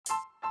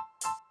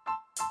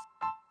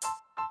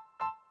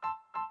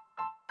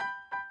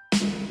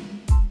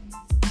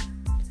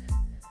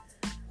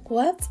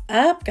What's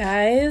up,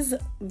 guys?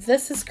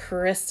 This is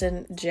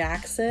Kristen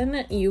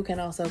Jackson. You can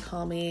also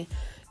call me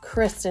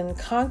Christen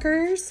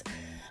Conquers.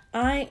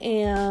 I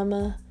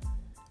am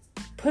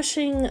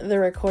pushing the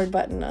record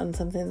button on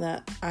something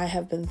that I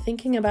have been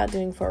thinking about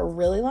doing for a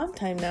really long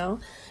time now.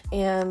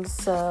 And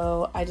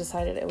so I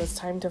decided it was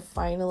time to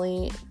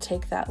finally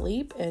take that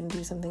leap and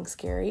do something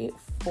scary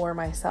for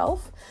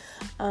myself.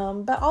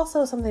 But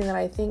also something that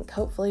I think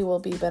hopefully will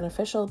be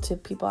beneficial to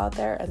people out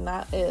there. And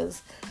that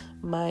is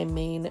my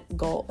main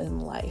goal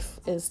in life,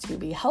 is to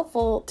be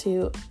helpful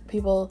to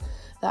people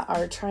that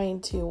are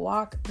trying to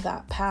walk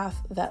that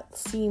path that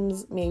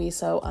seems maybe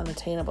so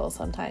unattainable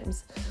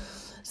sometimes.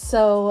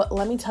 So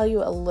let me tell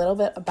you a little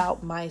bit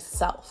about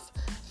myself.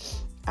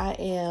 I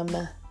am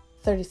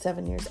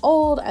 37 years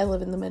old. I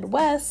live in the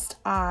Midwest.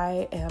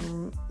 I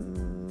am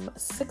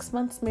 6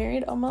 months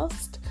married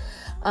almost.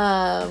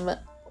 I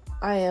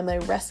am a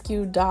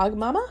rescue dog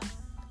mama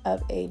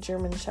of a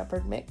German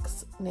Shepherd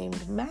mix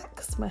named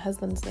Max. My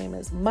husband's name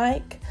is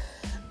Mike.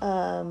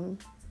 And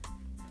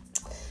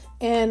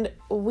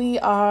we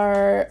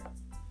are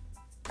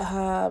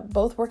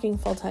both working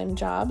full-time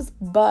jobs,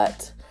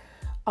 but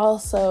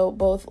also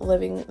both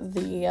living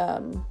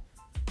the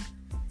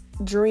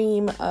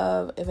dream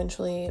of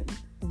eventually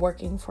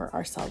working for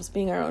ourselves,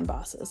 being our own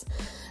bosses.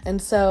 And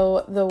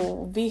so the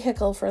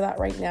vehicle for that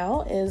right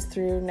now is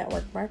through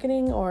network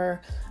marketing,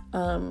 or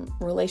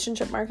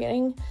relationship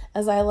marketing,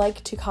 as I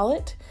like to call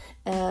it,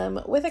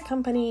 with a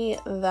company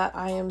that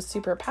I am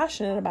super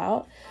passionate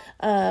about.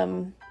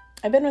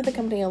 I've been with the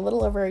company a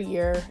little over a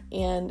year,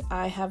 and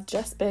I have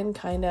just been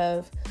kind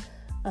of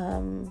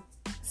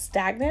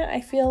stagnant,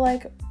 I feel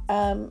like,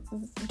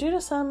 due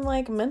to some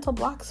mental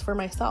blocks for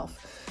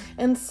myself.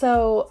 And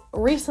so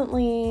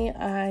recently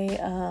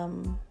I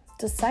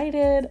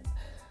decided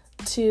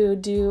to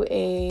do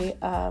a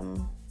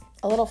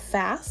little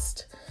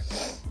fast.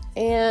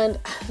 And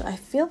I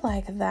feel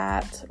like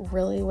that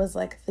really was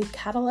the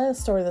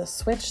catalyst or the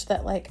switch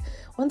that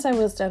once I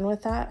was done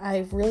with that,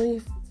 I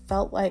really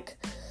felt like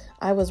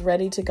I was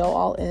ready to go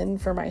all in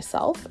for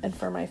myself and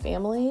for my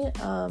family.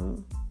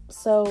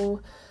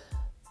 So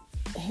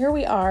here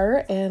we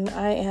are, and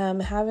I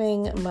am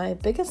having my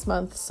biggest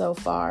month so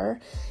far.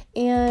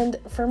 And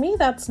for me,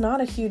 that's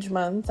not a huge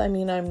month. I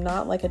mean, I'm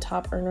not a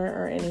top earner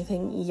or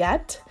anything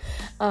yet,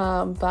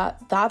 but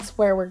that's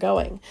where we're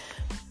going.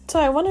 So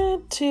I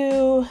wanted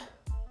to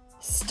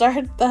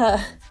start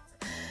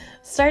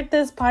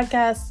this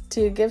podcast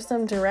to give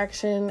some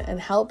direction and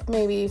help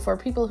maybe for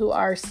people who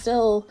are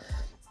still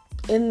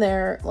in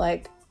there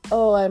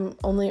oh, I'm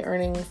only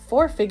earning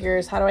 4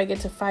 figures. How do I get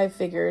to 5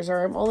 figures?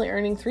 Or I'm only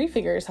earning 3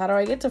 figures. How do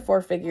I get to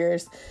 4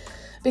 figures?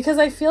 Because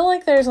I feel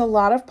like there's a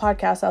lot of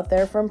podcasts out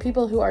there from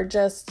people who are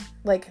just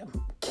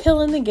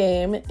killing the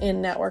game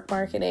in network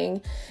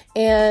marketing.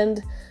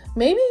 And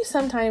maybe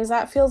sometimes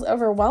that feels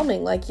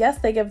overwhelming. Yes,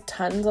 they give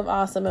tons of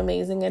awesome,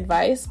 amazing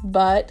advice,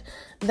 but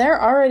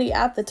they're already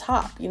at the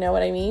top. You know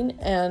what I mean?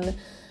 And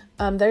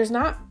there's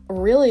not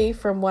really,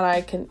 from what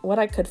I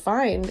could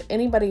find,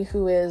 anybody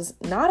who is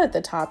not at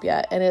the top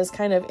yet and is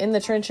kind of in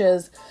the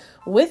trenches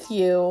with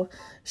you,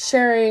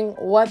 sharing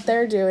what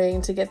they're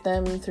doing to get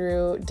them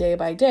through day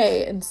by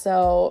day. And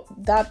so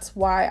that's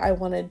why I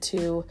wanted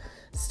to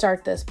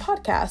start this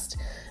podcast,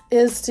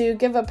 is to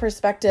give a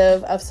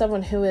perspective of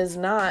someone who is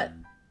not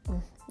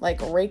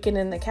raking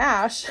in the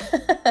cash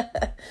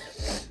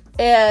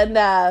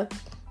and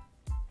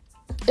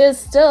is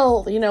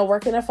still,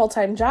 working a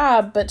full-time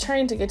job, but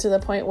trying to get to the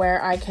point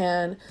where I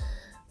can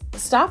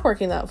stop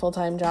working that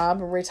full-time job,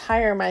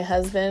 retire my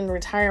husband,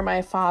 retire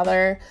my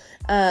father,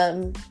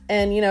 and,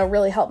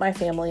 really help my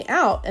family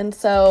out. And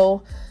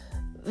so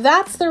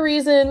that's the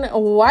reason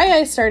why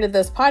I started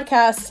this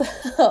podcast.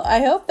 I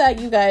hope that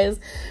you guys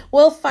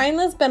will find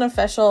this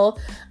beneficial.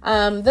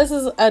 This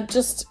is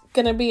just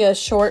going to be a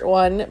short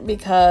one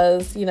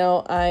because,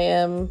 I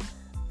am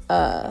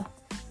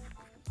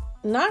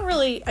not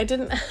really, I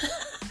didn't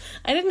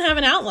have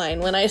an outline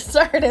when I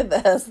started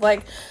this.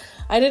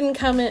 I didn't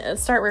come in and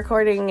start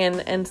recording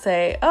and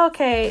say,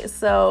 okay,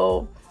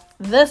 so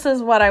this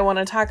is what I want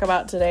to talk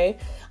about today.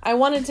 I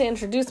wanted to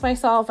introduce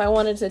myself. I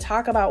wanted to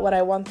talk about what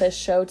I want this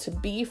show to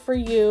be for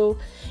you.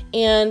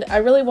 And I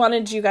really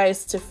wanted you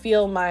guys to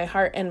feel my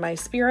heart and my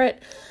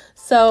spirit.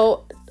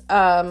 So,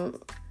 for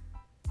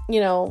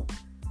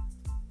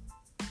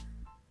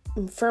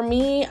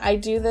me, I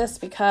do this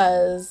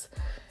because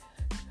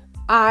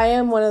I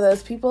am one of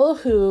those people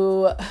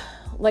who,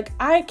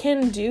 I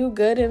can do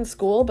good in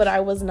school, but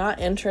I was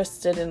not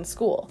interested in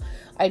school.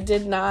 I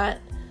did not,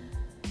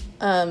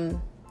 I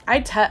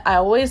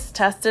always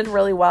tested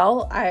really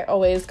well. I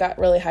always got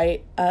really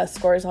high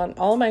scores on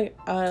all of my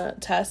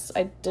tests.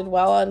 I did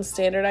well on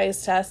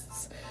standardized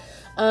tests.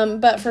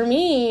 But for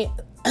me,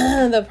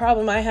 the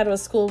problem I had with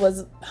school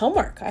was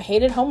homework. I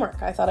hated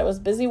homework. I thought it was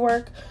busy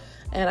work,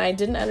 and I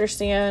didn't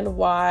understand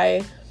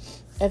why,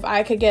 if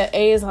I could get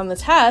A's on the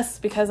tests,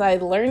 because I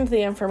learned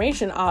the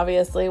information,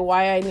 obviously,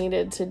 why I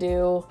needed to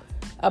do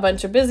a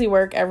bunch of busy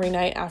work every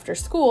night after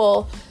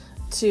school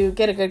to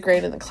get a good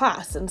grade in the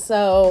class. And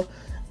so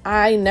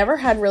I never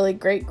had really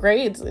great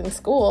grades in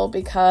school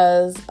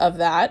because of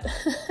that.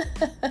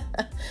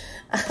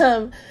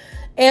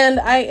 And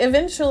I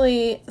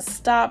eventually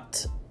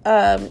stopped,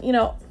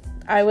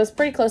 I was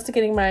pretty close to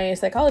getting my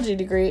psychology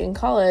degree in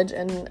college,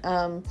 and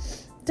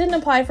didn't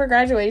apply for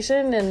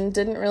graduation, and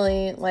didn't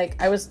really,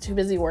 I was too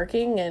busy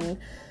working and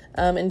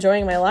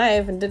enjoying my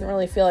life, and didn't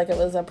really feel like it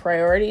was a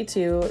priority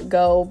to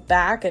go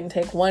back and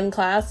take one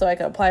class so I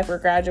could apply for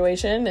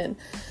graduation.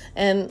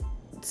 And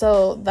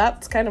so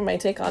that's kind of my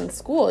take on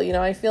school.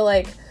 I feel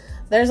like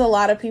there's a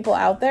lot of people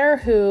out there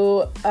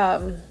who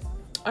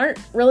aren't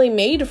really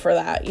made for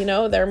that.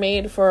 They're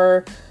made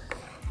for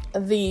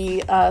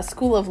the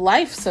school of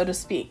life, so to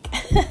speak.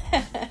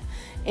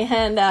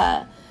 And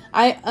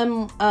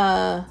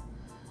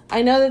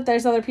I know that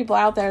there's other people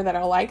out there that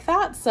are like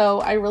that.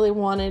 So I really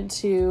wanted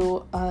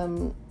to,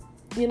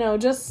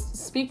 just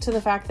speak to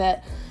the fact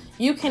that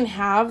you can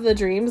have the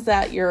dreams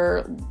that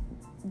you're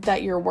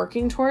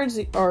working towards,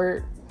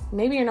 or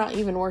maybe you're not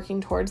even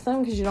working towards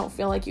them because you don't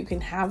feel like you can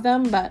have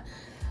them, but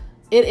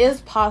it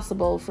is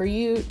possible for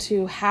you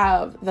to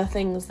have the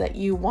things that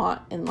you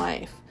want in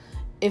life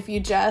if you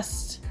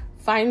just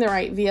find the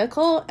right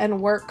vehicle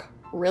and work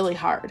really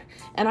hard.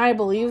 And I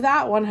believe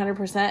that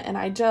 100%. And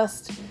I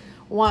just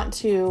want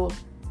to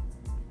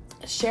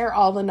share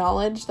all the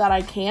knowledge that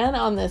I can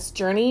on this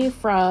journey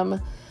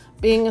from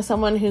being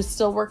someone who's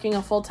still working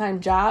a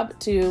full-time job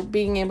to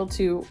being able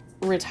to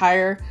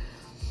retire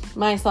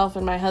myself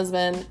and my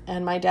husband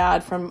and my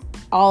dad from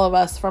all of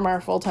us from our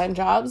full-time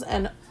jobs,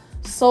 and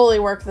solely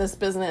work this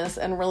business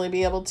and really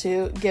be able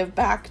to give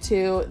back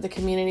to the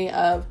community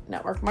of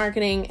network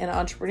marketing and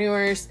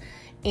entrepreneurs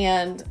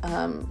and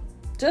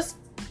just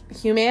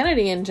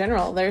humanity in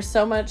general. There's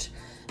so much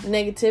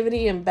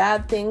negativity and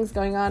bad things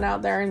going on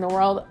out there in the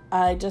world.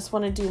 I just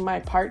want to do my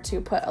part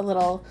to put a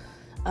little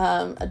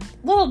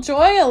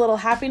joy, a little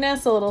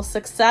happiness, a little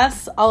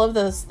success, all of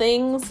those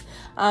things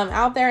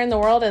out there in the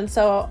world. And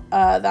so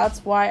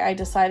that's why I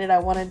decided I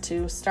wanted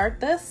to start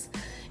this.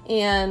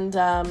 And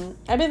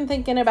I've been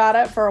thinking about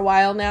it for a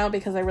while now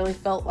because I really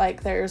felt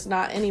like there's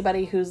not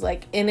anybody who's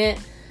in it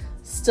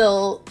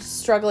still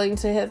struggling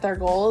to hit their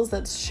goals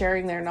that's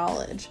sharing their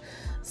knowledge.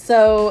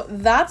 So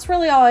that's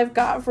really all I've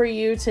got for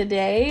you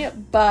today,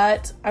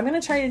 but I'm going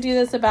to try to do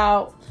this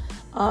about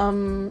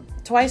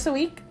twice a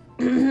week,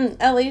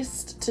 at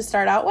least to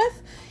start out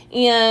with,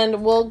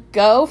 and we'll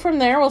go from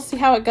there. We'll see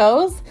how it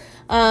goes.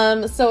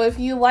 So if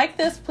you like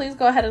this, please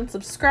go ahead and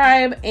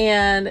subscribe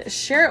and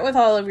share it with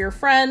all of your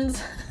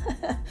friends.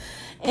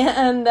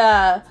 And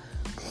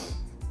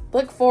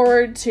look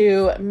forward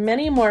to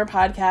many more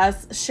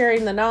podcasts,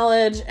 sharing the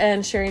knowledge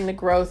and sharing the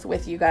growth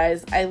with you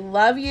guys. I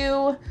love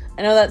you.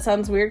 I know that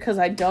sounds weird because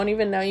I don't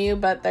even know you,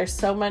 but there's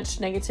so much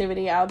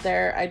negativity out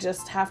there. I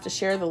just have to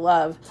share the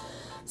love.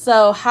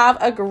 So have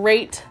a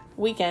great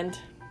weekend.